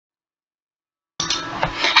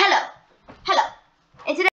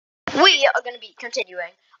are going to be continuing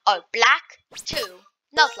our Black 2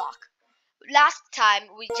 Nuzlocke. Last time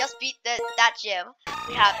we just beat that gym.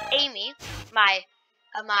 We have Amy, my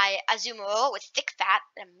Azumarill with thick fat,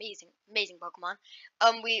 amazing Pokemon.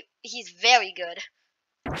 He's very good.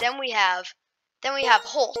 Then we have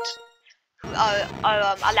Holt,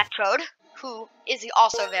 our Electrode, who is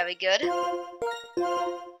also very good.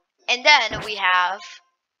 And then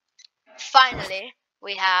finally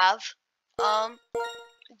we have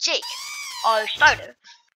Jake, our starter,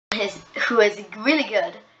 who is really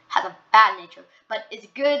good, has a bad nature, but is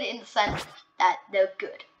good in the sense that they're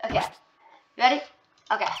good. Okay, ready?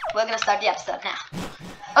 Okay, we're gonna start the episode now.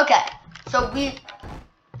 Okay, so we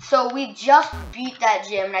just beat that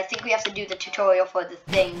gym, and I think we have to do the tutorial for the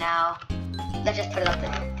thing now. Let's just put it up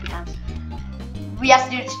there 2 times. We have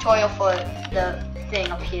to do the tutorial for the thing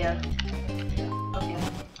up here. Okay.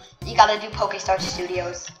 You gotta do Pokestar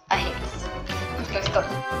Studios. I hate this. Let's go.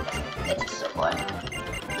 Let's just so far.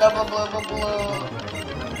 Blah blah blah blah blah.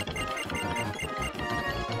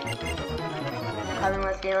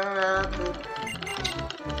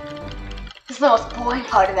 This is the most boring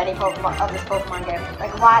part of any Pokemon this Pokemon game.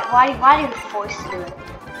 Like why are you forced to do it?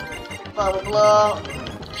 Blah blah blah.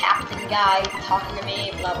 Captain guy talking to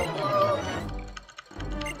me. Blah blah blah.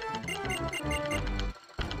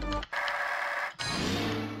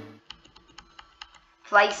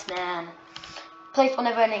 Rice Man. Place will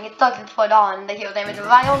never ending. It doesn't put on. The hero name is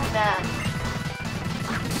Rice Man.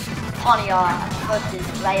 Ponyard versus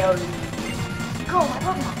Rice. Go, my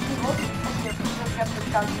Pokemon.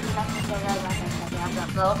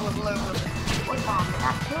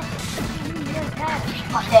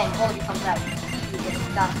 Oh dang, Holy comes out. He gets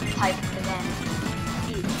got type and then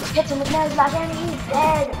he hits him with Nuzlocke and he's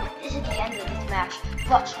dead. This is the end of this match.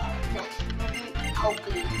 But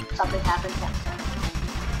hopefully something happens next time.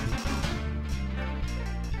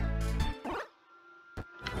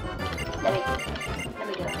 Let me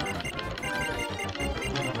do it.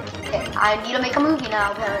 Okay, I need to make a movie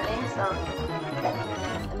now apparently, so let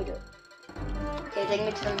me do it. Okay, take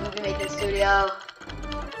me to the movie making studio.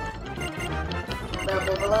 Blah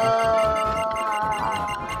blah blah.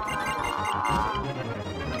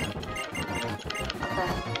 Okay.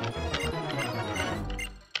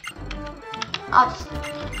 I'll just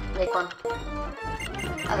make one.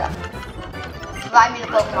 Okay. Provide me the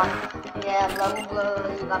Pokemon. Yeah, blah blah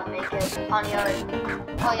blah, you gotta make it. Ponyard.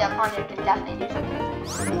 Oh yeah, Ponyard can definitely do something.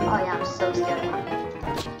 Oh yeah, I'm so scared of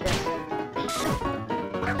this.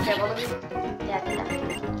 Okay, what do we? Yeah, I can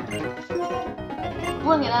definitely.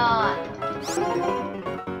 Bring it on!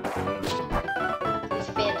 He's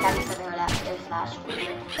fantastic, something like that. There's Flash.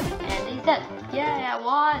 And he's dead. Yeah, I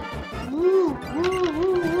won! Woo! Woo!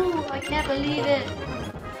 Woo! Woo! I can't believe it!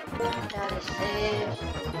 Gotta save.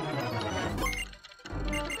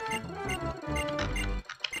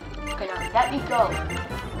 Okay, now let me go.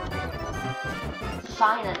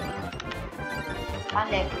 Finally.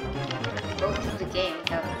 Go through the game.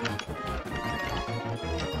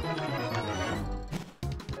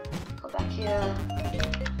 Go back here.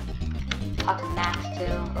 Talk to Max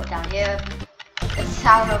too. Go down here. It's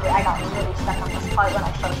how I got really stuck on this part when I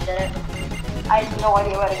first did it. I had no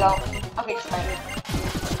idea where to go. Okay, just right here.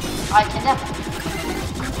 I can definitely.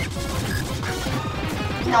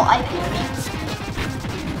 No, I can.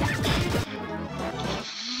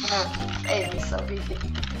 It's so creepy.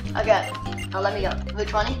 Okay, now let me go. Route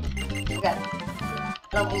 20? Okay.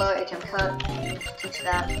 Level low, HM cut. Teach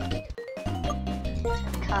that.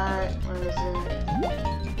 Cut. Where is it?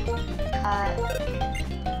 Cut.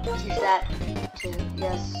 Teach that to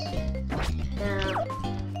yes. Down.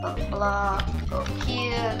 Blah blah. Go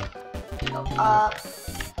here. Go up.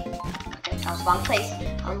 Okay, that was wrong place.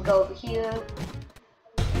 I'm gonna go over here.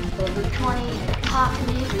 Go to Route 20. Talk to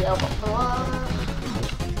me. Blah blah.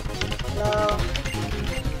 Hello.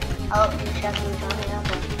 Oh, you check me down here.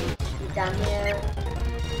 He's down here.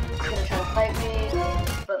 He's gonna try to fight me,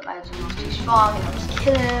 but my Azumarill is too strong, and I'll just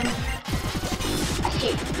kill him. I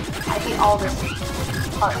hate all this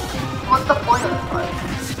part. What's the point of this part?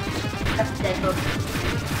 That's the dead Pokemon.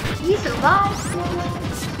 He survived.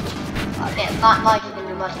 Okay, it's not like you can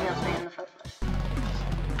do much else in the first place.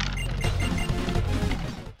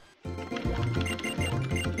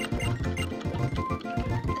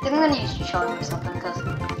 I think I'm gonna use Charm or something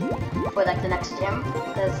for like the next gym,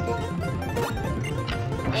 because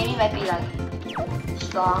Amy might be like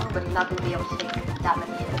strong, but he's not gonna be able to take that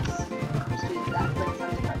many hits.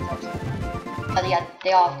 But yeah,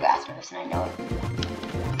 they all have grass moves, and I know it.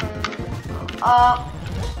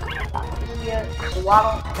 Here,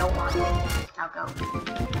 Waddle, I don't want it. Now go.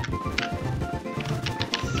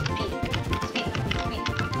 Speed.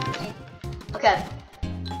 Okay.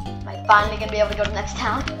 Am I finally gonna be able to go to the next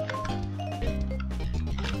town?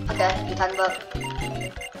 Okay, you're talking about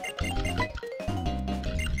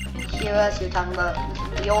heroes, you're talking about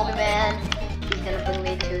the older man. He's gonna bring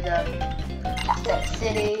me to the Aztec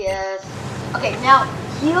City, yes. Okay, now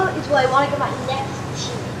here is where I wanna go my next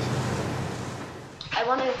teammate.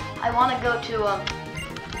 I wanna go to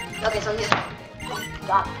okay, so here's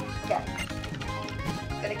got it. Okay.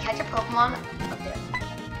 Gonna catch a Pokemon up there.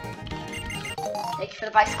 Thank you for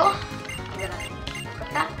the bicycle. I'm gonna put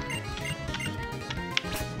that.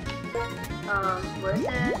 Where is it?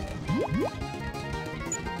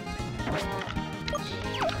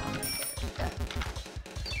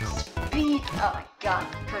 Speed. Oh my god.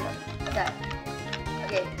 Turn up. Okay.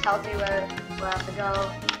 Okay, it tells me where I have to go.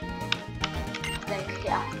 I think,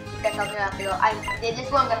 yeah. That tells me where I have to go. This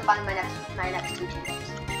is where I'm gonna find my next two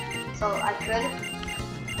teammates. So I could.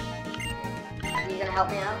 Are you gonna help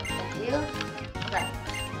me out? Thank you. Okay.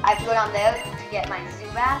 I have to go down there to get my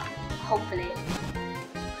Zubat. Hopefully.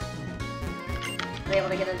 Be able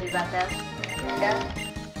to get a Zubat there. Okay.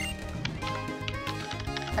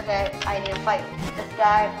 Okay, I need to fight this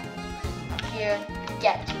guy up here to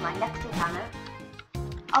get to my next encounter.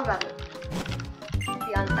 I'd rather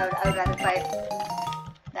be honest, I would rather fight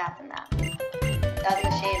that than that. That's a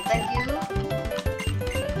shame. Thank you.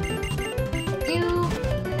 Thank you.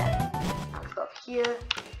 Okay. Let's go up here.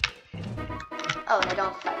 Oh, and I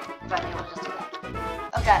don't fight. If I will just do that.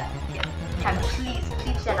 Okay. Yeah. Time, please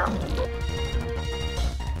stand up.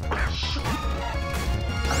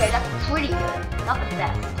 Okay, that's pretty good. Not the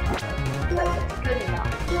best, but it's good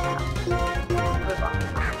enough. Move on.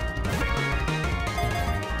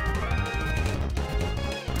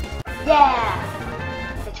 Yeah!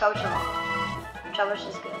 The Trubbish. Trubbish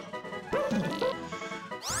is good.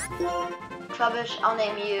 Trubbish, I'll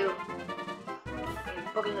name you.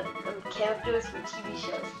 Booking the characters from TV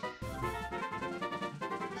shows.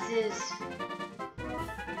 This is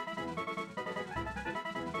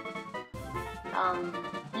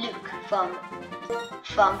Luke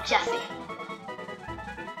from Jesse.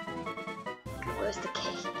 Where's the K?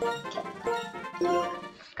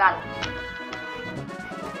 Got it.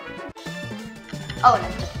 Oh, and I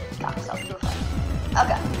just got myself to a fight.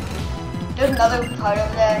 Okay. There's another part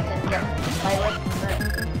over there I can get play with.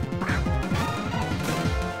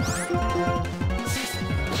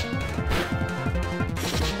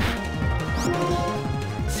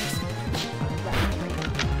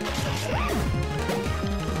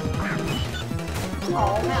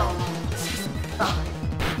 Oh no. Oh.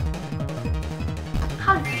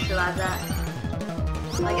 How did you survive that?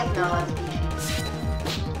 Well, I guess no other species.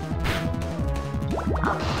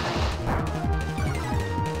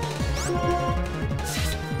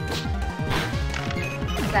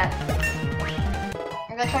 Okay.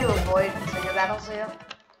 I'm gonna try to avoid single battles here.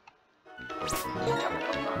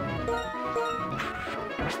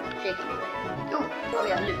 Ooh, oh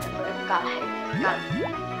yeah, Luke. Got it.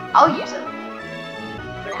 I'll use it.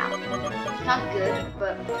 For now. It's not good,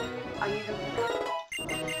 but I'll use it for now.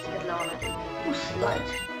 Let's get low on it. Ooh,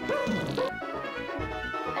 sludge.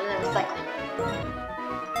 And then recycling.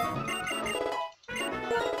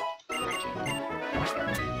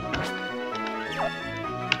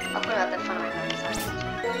 I'll put it out there in front of my face.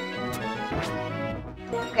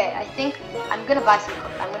 Okay, I think I'm gonna buy some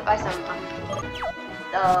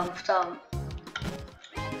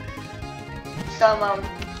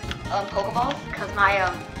Pokeballs, because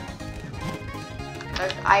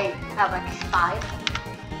I have like 5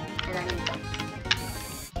 and I need them.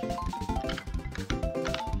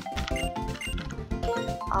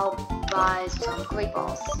 I'll buy some Great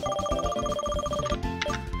Balls.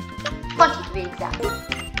 20 to be exact.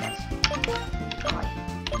 Yes. Alright,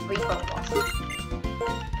 3 Pokeballs.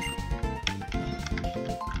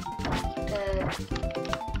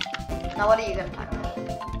 Now what are you gonna talk about?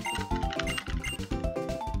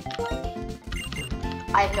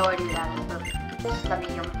 I have no idea what that is, but just let me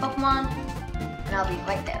heal my Pokemon, and I'll be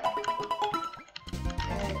right there.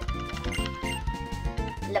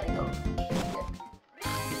 Let me go.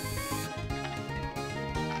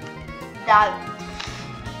 That...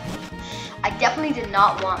 I definitely did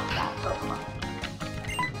not want that Pokemon.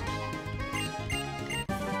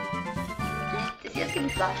 Did he just give me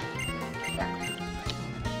Flash? Yeah.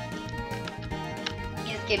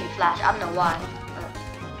 He just gave me Flash, I don't know why.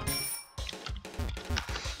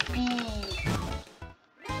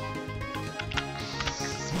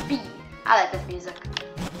 Speed. I like this music.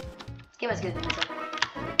 This game has good music.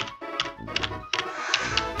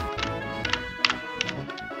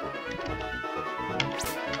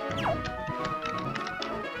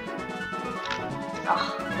 Oh,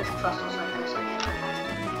 this crystal's like this.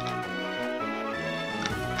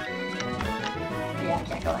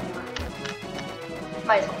 Can't go anywhere.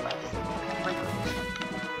 Might as well play this. Why not?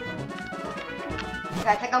 Okay,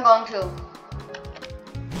 I think I'm going to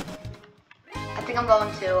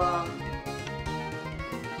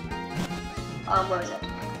where is it?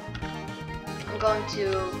 I'm going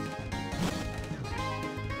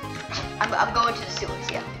to the sewers,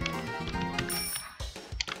 yeah.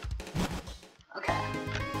 Okay.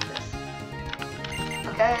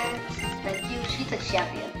 Okay, thank you. She's a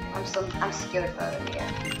champion. I'm scared of her in the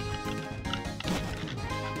air.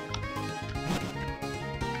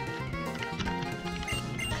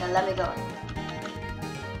 Okay, let me go.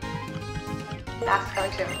 Max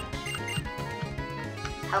going to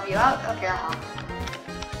help you out? Okay, I'll help.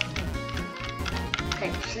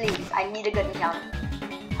 Okay, please, I need a good encounter.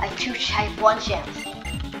 I have one chance.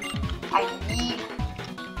 I need...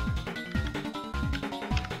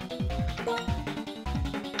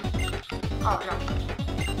 Oh, no.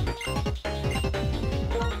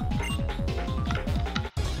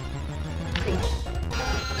 Please.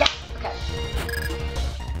 Yes! Okay.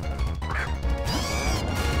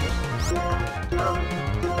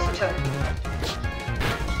 It's a turn.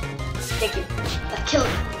 Thank you. Let's kill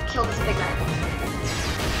this big knight.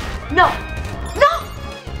 No! No!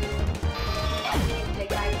 Big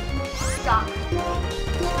knight, you suck.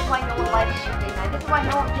 This is why no one likes you, big knight. This is why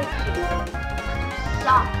no one picks you. You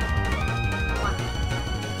suck.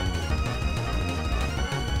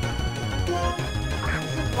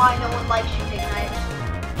 This is why no one likes you, big knight.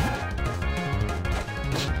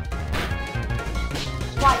 This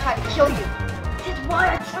is why I tried to kill you. This is why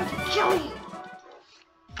I tried to kill you.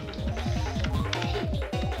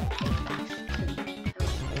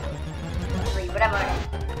 Whatever.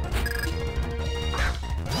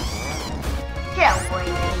 Get away,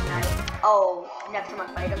 big knight. Oh, never someone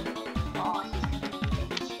fight him. Oh, he's gonna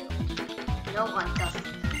get killed. No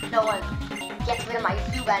one gets rid of my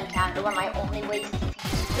Zubat encounter when my only way to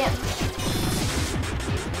defeat him.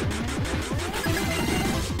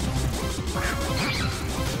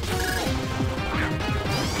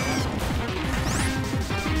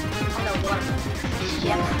 I know what.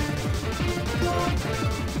 Yep.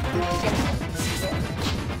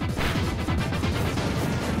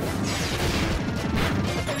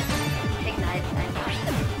 Ignite, this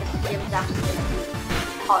gym's absolutely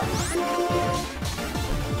hard.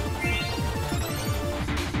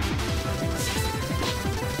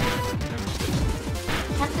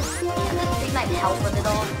 Can't this Ignite help with it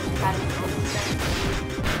all?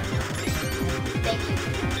 Thank you.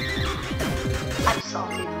 I'm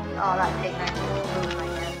salty. Oh, that Ignite will ruin my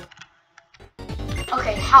head.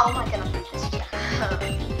 Okay, how am I gonna beat this check?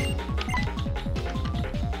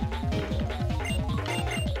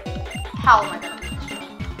 How am I gonna beat this check?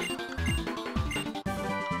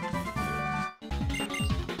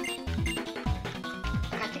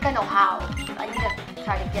 Like, I think I know how. I need to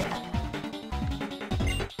try to get that.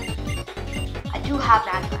 I do have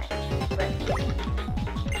that guy, but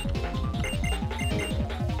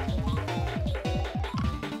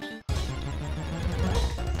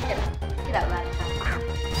get out of that.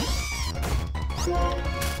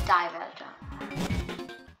 Dive out.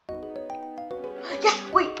 Yes,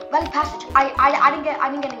 wait, Valley Passage. I didn't get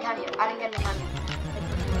an encounter yet. I didn't get an encounter yet.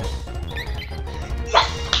 Yes!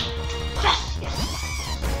 Yes! Yes!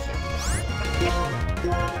 Yes!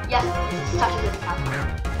 Yes! This is such a good encounter.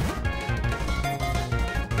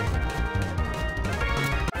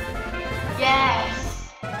 Yes!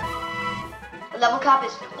 The level cap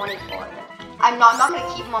is 24. I'm not gonna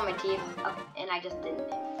keep him on my team. Okay, and I just didn't.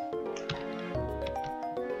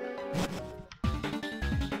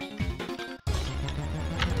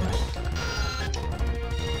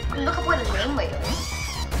 Look up where the name later is.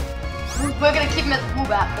 We're gonna keep him as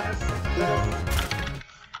Zubat for this.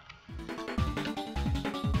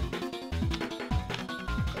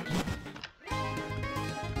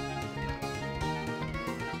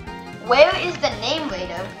 Where is the name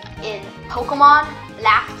rater in Pokemon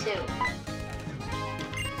Black 2?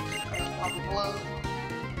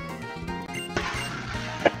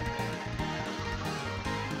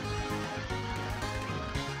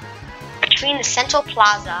 Between the Central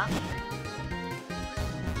Plaza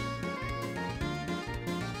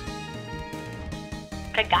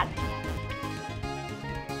I got it.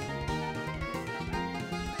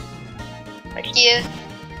 Right here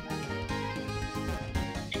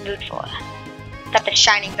and loot for got the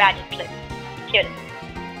shining badge flip. Here it is.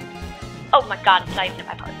 Oh my god, it's not even in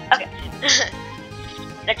my pocket. Okay.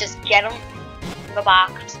 Let's just get them in the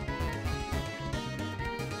box.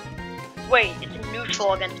 Wait, it's a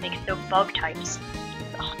neutral against me, no bug types.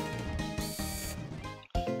 Ugh.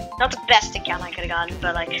 Not the best account I could have gotten,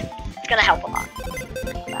 but like, it's gonna help a lot.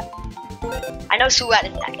 I know Suat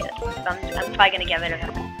is that good, so I'm probably gonna get rid of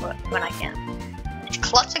him when I can. Is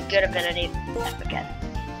Klutz a good ability? I forget.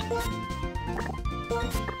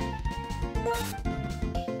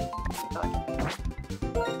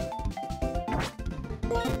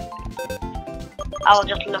 I'll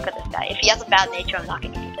just look at this guy. If he has a bad nature, I'm not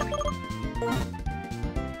gonna use him.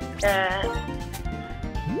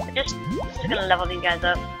 Just gonna level these guys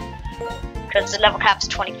up. Because the level cap's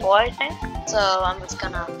 24, I think. So I'm just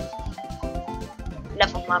gonna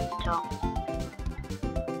level them up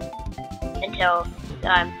until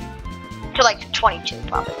like 22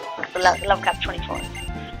 probably. Because the level cap's 24.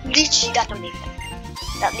 Lychee, that's amazing.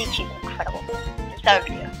 That Lychee is incredible. Instead of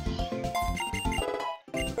you.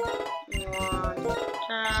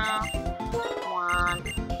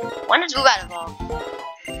 When does Zubat evolve?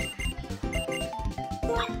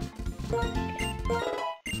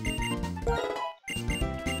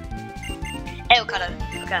 Oh, cut it.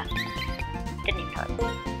 Okay. Didn't even cut it.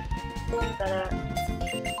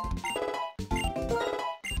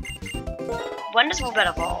 When does Zubat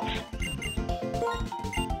evolve?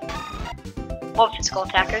 More physical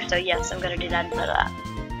attacker, so yes, I'm gonna do that instead of that.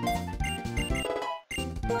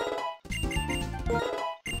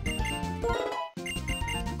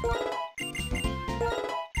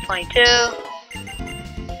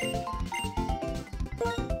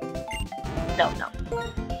 No.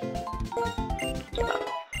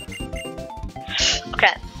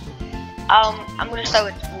 Okay. I'm gonna start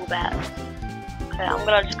with Zubat. Okay,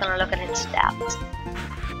 I'm just gonna look at his stats,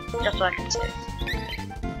 just so I can see.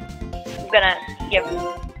 I'm gonna give him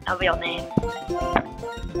a real name.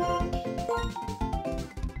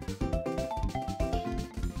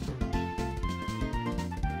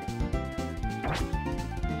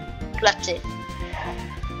 Let's see.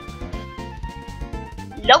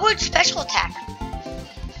 Lowered special attack.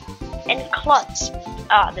 And Klutz.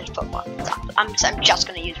 This Pokemon sucks. I'm just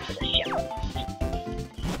gonna use it for this gym.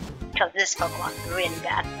 Because this Pokemon is really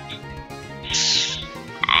bad.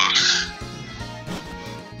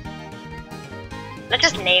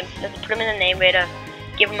 Let's put him in the name rater.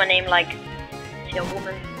 Give him a name like, a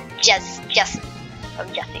woman. Jessie.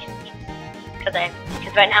 From Jessie. Because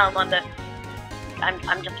right now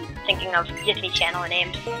I'm just thinking of Disney Channel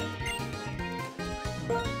names.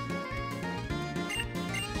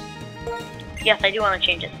 Yes, I do want to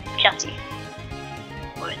change it. Jessie.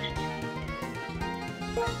 What is it?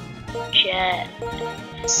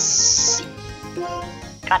 Jessie.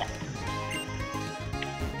 Got it.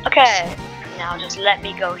 Okay. Now just let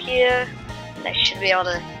me go here. And I should be able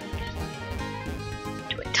to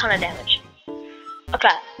do a ton of damage.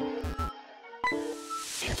 Okay.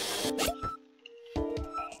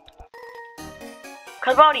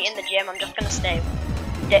 Because we're already in the gym, I'm just gonna stay.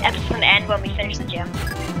 The episode's gonna end when we finish the gym.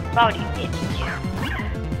 We're already in the gym.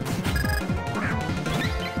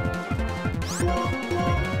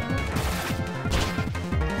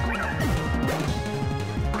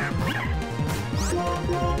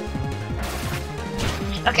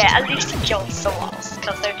 Okay, at least he killed some walls,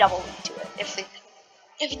 because they're double to it.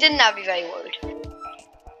 If he didn't, I'd be very worried.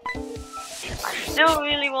 I still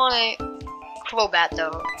really want a Crobat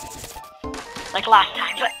though. Like last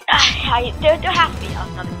time, but there has to be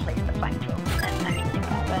another place to find Crobat. I mean,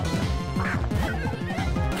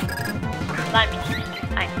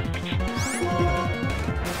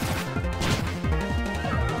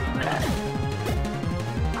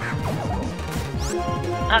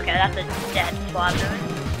 okay, that's a dead Squadron.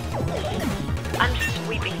 I'm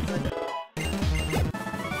sweeping through this.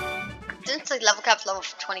 Since the level cap's level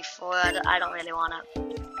 24, I don't really want to.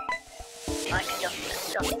 I can just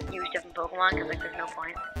use different Pokemon because like there's no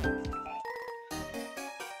point.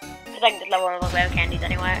 Cause I can just level one of those rare candies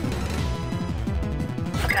anyway.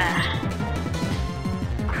 Okay.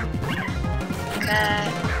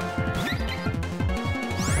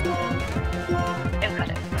 Oh, got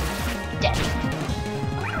it. Dead.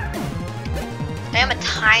 I am a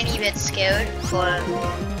tiny bit scared for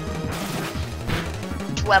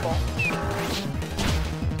Dwebble.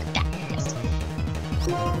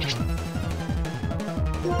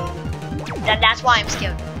 That's why I'm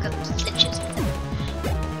scared, because of the glitches.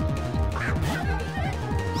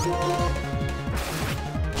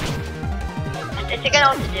 I think I know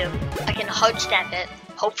what to do. I can hard step it,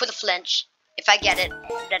 hope for the flinch. If I get it,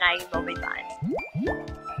 then I will be fine.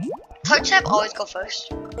 Hard step always go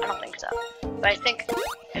first? I don't think so. But I think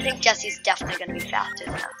Jessie's definitely gonna be faster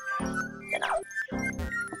than us.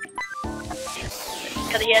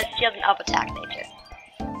 Because she has an up attack nature.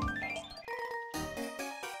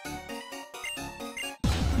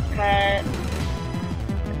 Okay.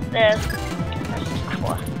 This.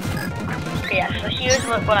 Cool. Okay, yeah, so here's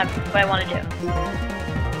what I want to do.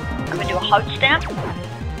 I'm gonna do a heart stamp,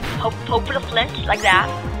 hope for the flint, like that,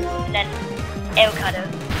 and then arrow cutter.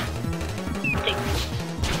 To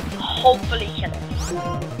hopefully kill it.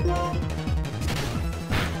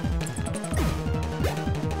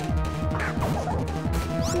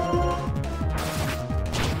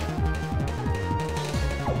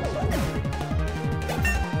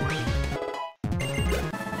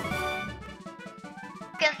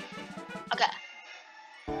 Okay.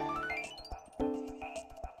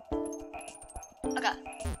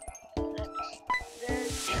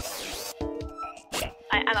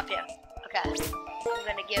 I'm up here. Okay. I'm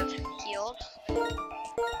gonna give heals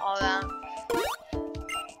all around.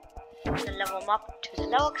 Then level them up to the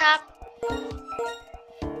level cap.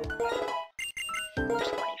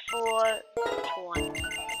 24, 20.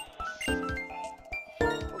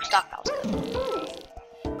 Ooh, stockpile's good.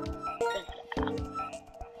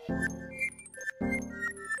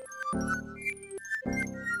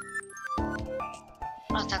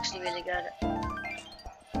 That's actually really good.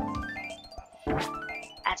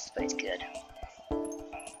 That's pretty good.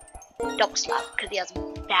 Double slap, because he has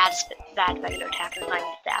bad regular attack and not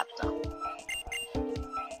even stab, so.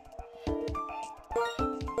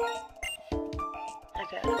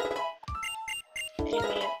 Okay.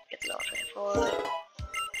 Enemy, get level 24.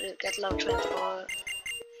 Luke, get level 24.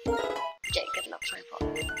 Jake, get level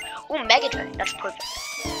 24. Ooh, Mega Drain, that's perfect.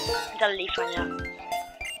 It's a leaf right now.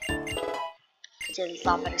 It's a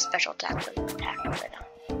lot better special attack than attack right now.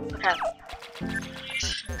 Okay.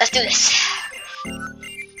 Let's do this.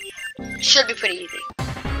 Should be pretty easy.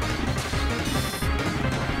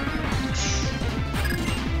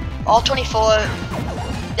 All 24.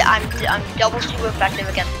 I'm double super effective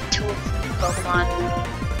against 2 Pokemon.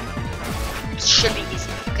 Should be easy.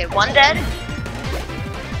 Okay, 1 dead.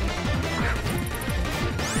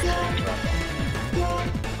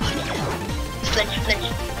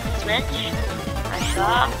 Flinch. I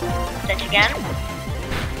saw. Flinch again.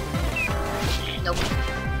 Nope.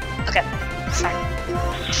 Okay, fine.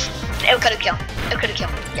 It could have killed.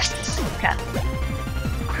 Yes. Okay.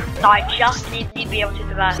 So I just need to be able to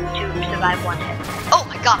survive 1 hit. Oh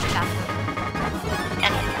my god, okay.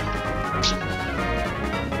 And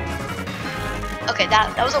okay,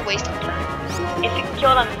 that was a waste of time. If you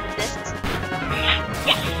killed on this,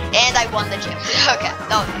 yes. And I won the gym. Okay,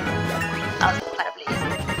 that was incredibly easy.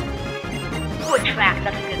 Good track.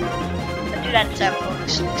 That's a good move. Let's do that in several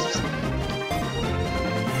moves.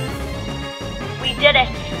 We did it!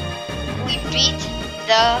 We beat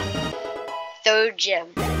the 3rd gym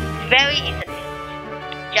very easily.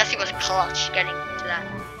 Jesse was clutch getting to that.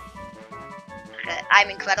 Okay, I'm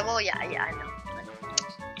incredible. Yeah, I know.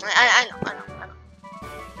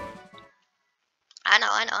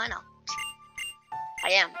 I know. I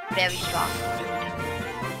am very strong.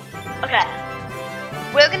 Okay,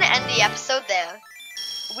 we're gonna end the episode there.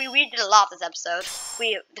 We did a lot this episode.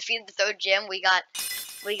 We defeated the 3rd gym. We got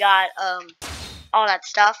all that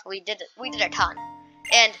stuff. We did a ton,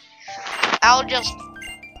 and that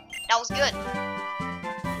was good.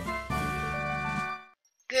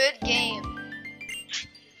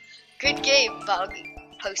 Good game, bug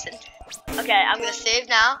person. Okay, I'm gonna save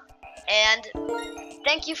now, and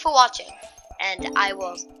thank you for watching. And I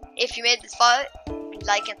will, if you made this far,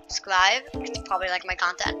 like and subscribe, because you probably like my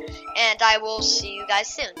content. And I will see you guys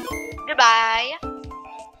soon. Goodbye.